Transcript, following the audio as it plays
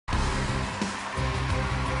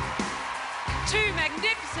Two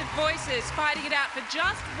magnificent voices fighting it out for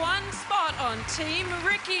just one spot on Team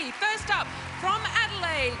Ricky. First up, from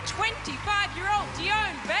Adelaide, 25-year-old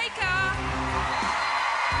Dione Baker.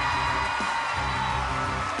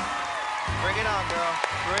 Bring it on, girl.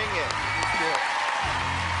 Bring it. She's good.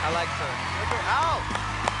 I like her. Look her out.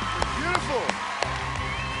 She's beautiful.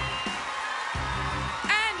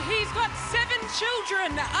 And he's got 7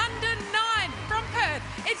 children under 9 from Perth.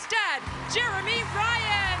 It's Dad, Jeremy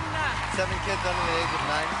Ryan. 7 kids under the age of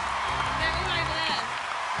 9. They're all over there.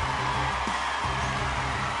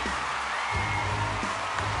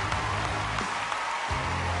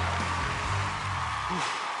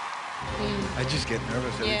 I just get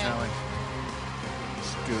nervous every Yeah. time.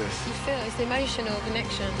 Let's do this. You feel it's the emotional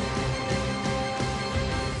connection.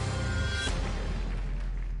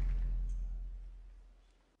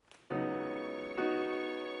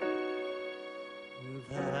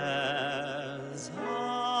 There's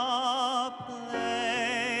a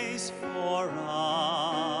place for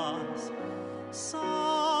us,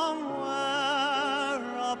 somewhere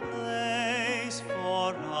a place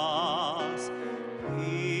for us,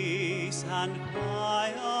 peace and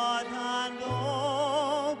quiet and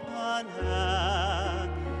open air,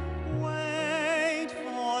 wait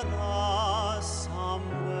for us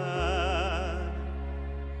somewhere.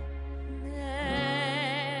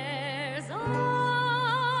 There's a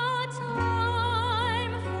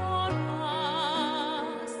time for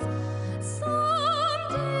us,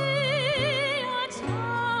 someday a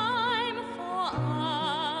time for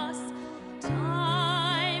us,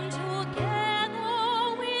 time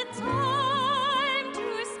together with time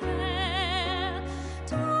to spare,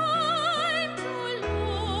 time to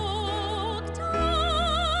look,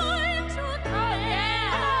 time to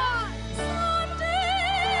care, someday.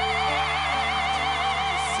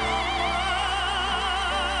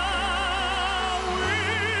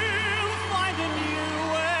 We'll find a new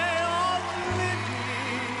way of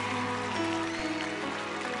living.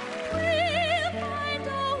 We'll find a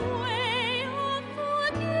way of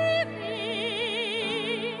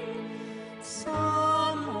forgiving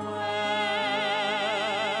somewhere.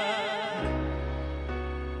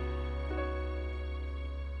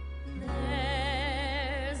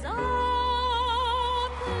 There's a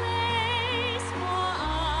place for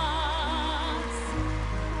us.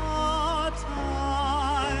 A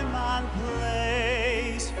time and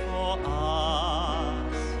place for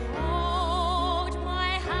us. Hold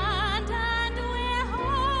my hand and we're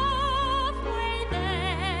halfway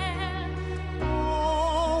there.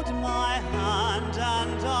 Hold my hand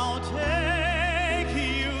and I'll take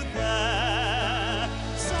you there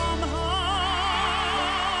somehow.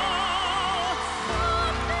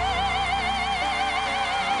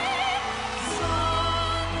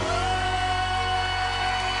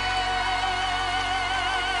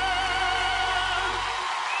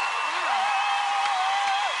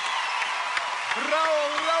 Bravo,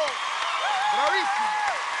 bravo. Bravissimo.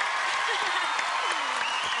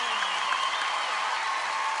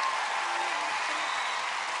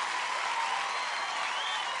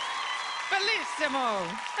 Bellissimo.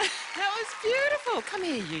 That was beautiful. Come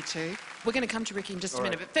here, you two. We're going to come to Ricky in just a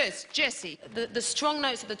minute. But first, Jessie. The strong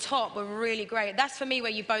notes at the top were really great. That's for me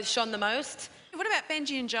where you both shone the most. What about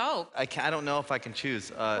Benji and Joel? I don't know if I can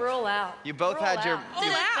choose. We're all out. You both We're all had your... out. All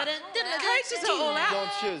out. Coaches are all out. Don't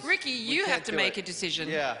choose. Ricky, We you have can't to do make it. a decision.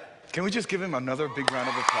 Yeah. Can we just give him another big round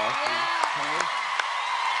of applause, please? Can we?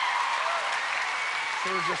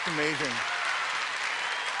 They were just amazing.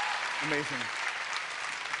 Amazing.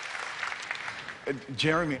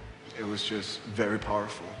 Jeremy, it was just very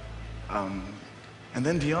powerful. And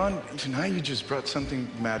then Dione, tonight you just brought something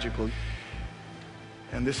magical.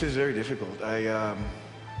 And this is very difficult. I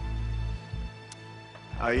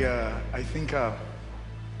think,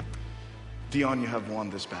 Dione, you have won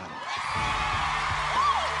this battle.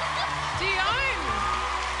 Dione.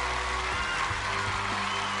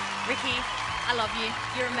 Ricky, I love you.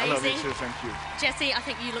 You're I love amazing. you too, thank you. Jesse, I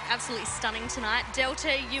think you look absolutely stunning tonight.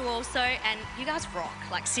 Delta, you also, and you guys rock,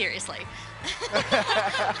 like seriously.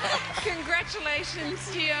 Congratulations,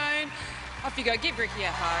 Dione. Off you go. Give Ricky a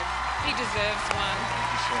hug. He deserves one. Thank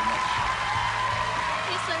you so much.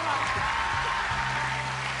 He's so hot.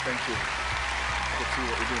 Thank you. Let's see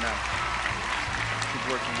what we do now. Keep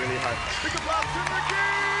working really hard. Big applause to Ricky!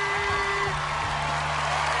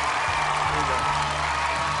 Here we go.